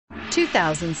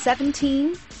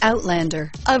2017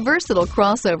 Outlander. A versatile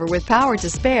crossover with power to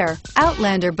spare,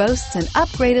 Outlander boasts an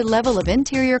upgraded level of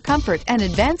interior comfort and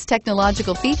advanced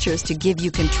technological features to give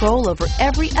you control over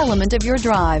every element of your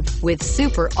drive. With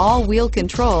super all-wheel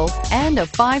control and a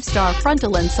 5-star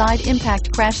frontal and side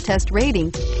impact crash test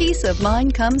rating, peace of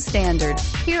mind comes standard.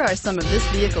 Here are some of this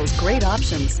vehicle's great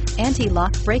options: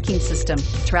 anti-lock braking system,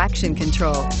 traction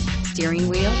control, steering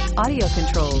wheel audio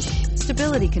controls,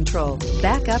 stability control,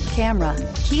 backup camera,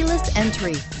 keyless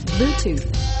entry,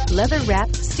 Bluetooth,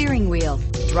 leather-wrapped steering wheel,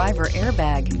 driver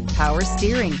airbag, power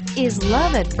steering. Is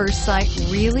love at first sight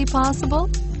really possible?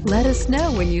 Let us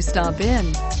know when you stop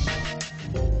in.